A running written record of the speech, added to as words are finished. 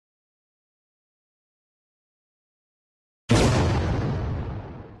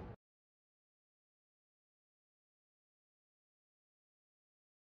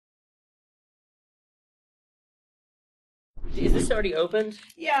Is this already opened?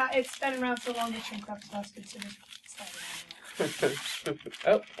 Yeah, it's been around so long that shrink wrap sauce considered started.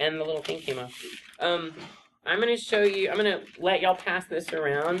 Oh, and the little thing came off. I'm going to show you, I'm going to let y'all pass this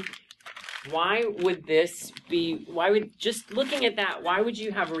around. Why would this be, just looking at that, why would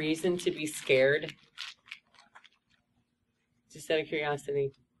you have reason to be scared? Just out of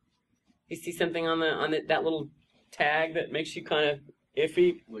curiosity. You see something on that little tag that makes you kind of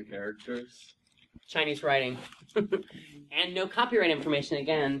iffy? The characters. Chinese writing. And no copyright information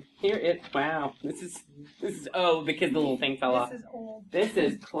again. Wow. This is, oh, because the little thing fell off. This is old. This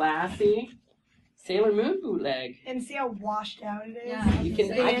is classy. Sailor Moon bootleg. And see how washed out it is? Yeah,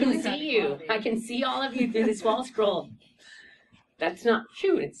 I can see you. I can see all of you through this wall scroll. That's not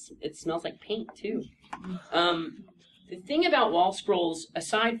true. It smells like paint too. The thing about Wallscrolls,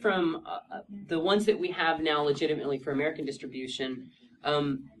 aside from the ones that we have now legitimately for American distribution,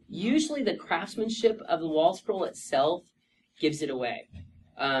 usually the craftsmanship of the Wallscroll itself gives it away.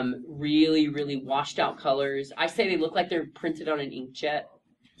 Really, really washed out colors. I say they look like they're printed on an inkjet.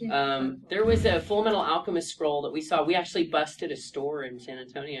 There was a Full Metal Alchemist scroll that we saw. We actually busted a store in San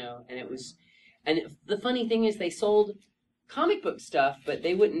Antonio, and the funny thing is they sold comic book stuff, but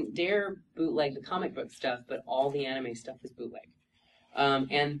they wouldn't dare bootleg the comic book stuff, but all the anime stuff was bootleg.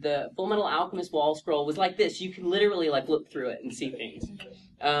 And the Full Metal Alchemist wall scroll was like this. You could literally like look through it and see things.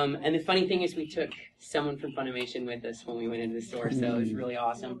 And the funny thing is we took someone from Funimation with us when we went into the store, so it was really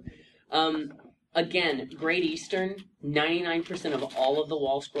awesome. Again, Great Eastern, 99% of all of the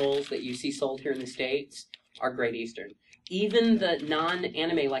wall scrolls that you see sold here in the States are Great Eastern. Even the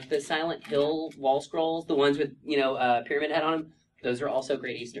non-anime, like the Silent Hill wall scrolls, the ones with, pyramid head on them, those are also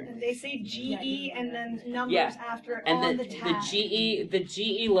Great Eastern. And they say GE and then numbers after it and on the tag. The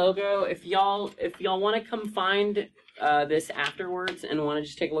GE logo, if y'all want to come find this afterwards and want to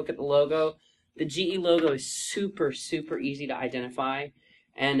just take a look at the logo, the GE logo is super, super easy to identify.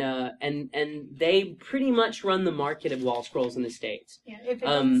 And they pretty much run the market of wall scrolls in the States. Yeah, if it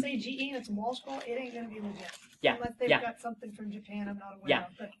doesn't say GE and it's a wall scroll, it ain't gonna be legit. Yeah, unless they've got something from Japan I'm not aware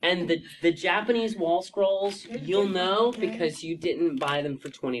of. But and the Japanese wall scrolls, you'll know because you didn't buy them for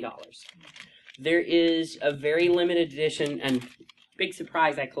 $20. There is a very limited edition, and big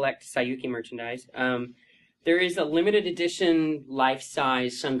surprise, I collect Sayuki merchandise. There is a limited edition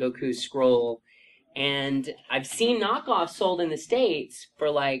life-size Son Goku scroll. And I've seen knockoffs sold in the States for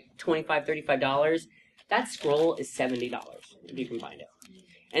like $25, $35. That scroll is $70 if you can find it.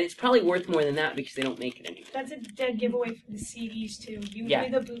 And it's probably worth more than that because they don't make it anymore. that's a dead giveaway for the CDs too. Usually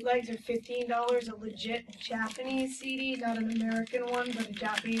the bootlegs are $15. A legit Japanese CD, not an American one, but a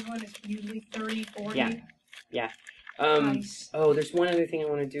Japanese one is usually $30, $40. Yeah. Nice. Oh, there's one other thing I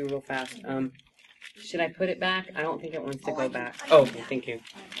want to do real fast. Should I put it back? I don't think it wants to go back. Oh, thank you.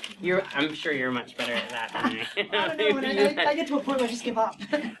 I'm sure you're much better at that than I. I don't know. I get to a point where I just give up.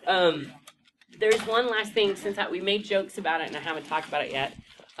 There's one last thing since we made jokes about it and I haven't talked about it yet.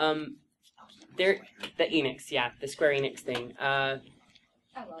 The Enix, the Square-Enix thing. I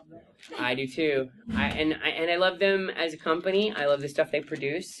love them. I do too. I love them as a company. I love the stuff they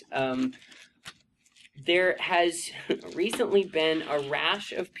produce. There has recently been a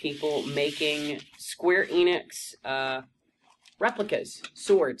rash of people making Square-Enix replicas,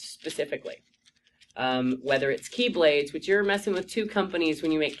 swords specifically. Whether it's Keyblades, which you're messing with two companies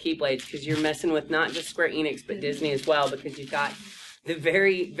when you make Keyblades, because you're messing with not just Square-Enix, but Disney as well, because you've got the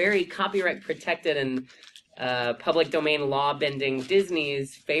very, very copyright protected and public domain law bending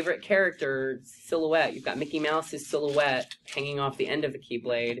Disney's favorite character silhouette. You've got Mickey Mouse's silhouette hanging off the end of the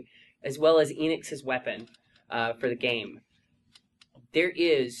Keyblade, as well as Enix's weapon for the game. There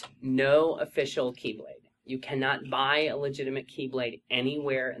is no official Keyblade. You cannot buy a legitimate Keyblade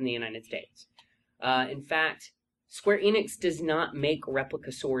anywhere in the United States. In fact, Square Enix does not make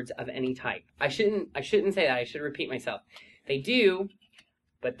replica swords of any type. I shouldn't say that. I should repeat myself. They do,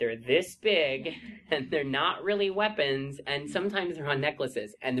 but they're this big, and they're not really weapons, and sometimes they're on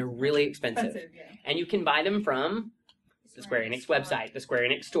necklaces, and they're really expensive. And you can buy them from the Square Enix website, the Square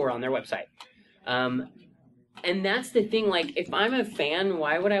Enix store on their website. And that's the thing, like, if I'm a fan,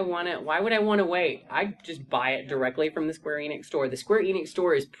 why would I want to wait? I just buy it directly from the Square Enix store. The Square Enix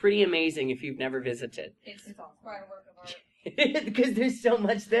store is pretty amazing if you've never visited. It's awesome. Quite a work of art. Because there's so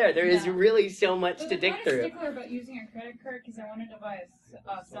much there. There is really so much to dig through. I'm stickler about using a credit card because I wanted to buy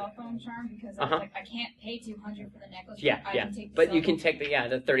a cell phone charm because I was like, I can't pay $200 for the necklace. But you can take the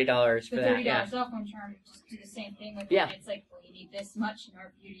 $30 for that. The $30 cell phone charm, just do the same thing with it. It's like, well, you need this much in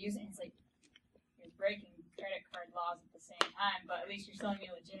order for you to use it. And it's like, you're breaking credit card laws at the same time, but at least you're selling me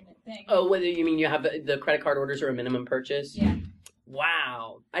a legitimate thing. Oh, whether you mean you have the credit card orders are a minimum purchase? Yeah.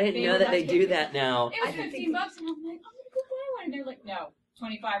 Wow. I didn't know that they do that now. It was $15 and I'm like, I'm going to go buy one? And they're like, no,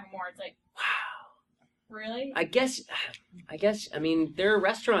 25 or more. It's like, wow, really? I guess, I mean, there are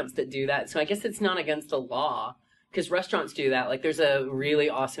restaurants that do that, so I guess it's not against the law. Because restaurants do that. Like, there's a really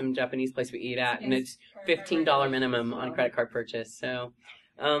awesome Japanese place we eat at, and it's $15 minimum on a credit card purchase. So,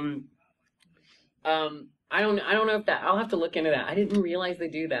 I don't know if that. I'll have to look into that. I didn't realize they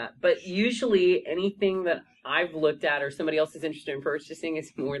do that. But usually, anything that I've looked at or somebody else is interested in purchasing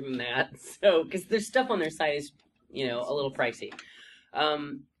is more than that. So, because there's stuff on their site is, you know, a little pricey.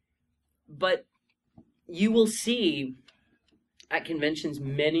 But you will see at conventions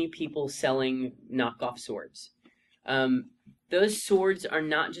many people selling knockoff swords. Those swords are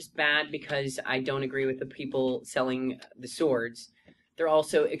not just bad because I don't agree with the people selling the swords. They're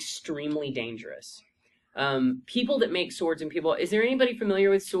also extremely dangerous. People that make swords and people... Is there anybody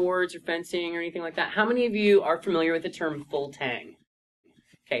familiar with swords or fencing or anything like that? How many of you are familiar with the term full tang?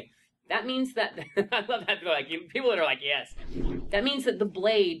 Okay, that means that... I love that. Like, people that are like, yes. That means that the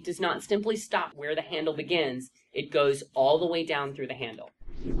blade does not simply stop where the handle begins. It goes all the way down through the handle.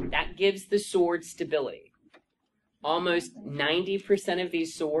 That gives the sword stability. Almost 90% of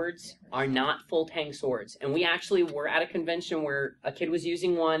these swords are not full tang swords. And we actually were at a convention where a kid was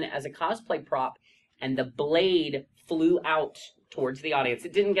using one as a cosplay prop, and the blade flew out towards the audience.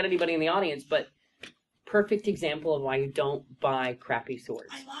 It didn't get anybody in the audience, but perfect example of why you don't buy crappy swords.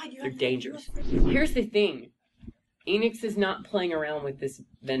 They're dangerous. Here's the thing. Enix is not playing around with this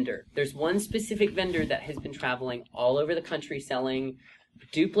vendor. There's one specific vendor that has been traveling all over the country selling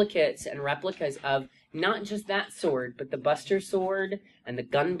duplicates and replicas of not just that sword, but the Buster Sword and the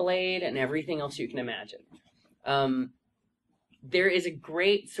Gunblade and everything else you can imagine. There is a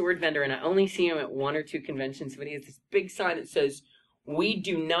great sword vendor, and I only see him at 1 or 2 conventions, but he has this big sign that says, "We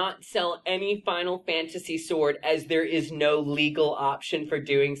do not sell any Final Fantasy sword as there is no legal option for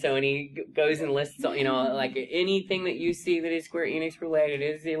doing so." And he goes and lists, you know, like anything that you see that is Square Enix related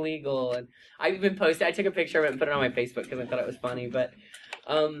is illegal. And I even posted, I took a picture of it and put it on my Facebook because I thought it was funny, but...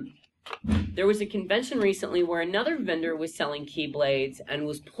 there was a convention recently where another vendor was selling keyblades and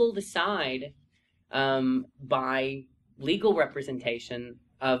was pulled aside by legal representation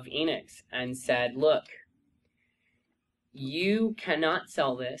of Enix and said, look, you cannot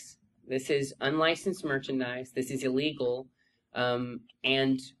sell this. This is unlicensed merchandise. This is illegal.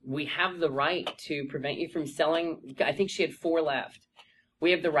 And we have the right to prevent you from selling. I think she had 4 left.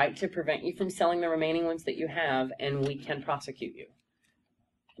 We have the right to prevent you from selling the remaining ones that you have, and we can prosecute you.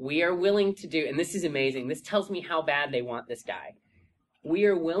 We are willing to do, and this is amazing, this tells me how bad they want this guy. We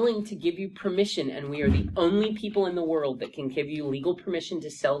are willing to give you permission, and we are the only people in the world that can give you legal permission to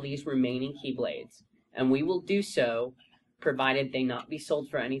sell these remaining keyblades. And we will do so, provided they not be sold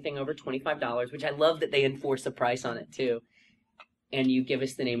for anything over $25, which I love that they enforce a price on it too. And you give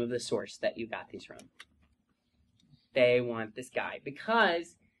us the name of the source that you got these from. They want this guy,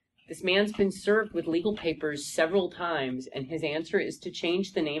 because... this man's been served with legal papers several times, and his answer is to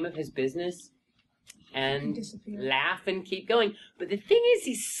change the name of his business and laugh and keep going. But the thing is,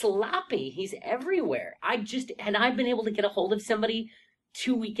 he's sloppy. He's everywhere. Had I been able to get a hold of somebody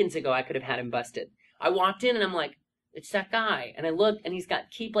 2 weekends ago, I could have had him busted. I walked in and I'm like, it's that guy. And I looked, and he's got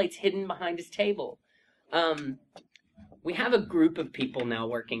keyblades hidden behind his table. We have a group of people now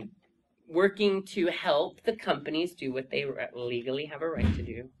working to help the companies do what they legally have a right to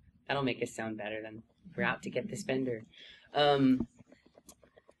do. That'll make us sound better than we're out to get this vendor. But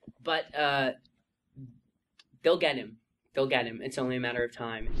they'll get him. They'll get him. It's only a matter of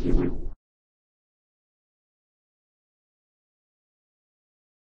time.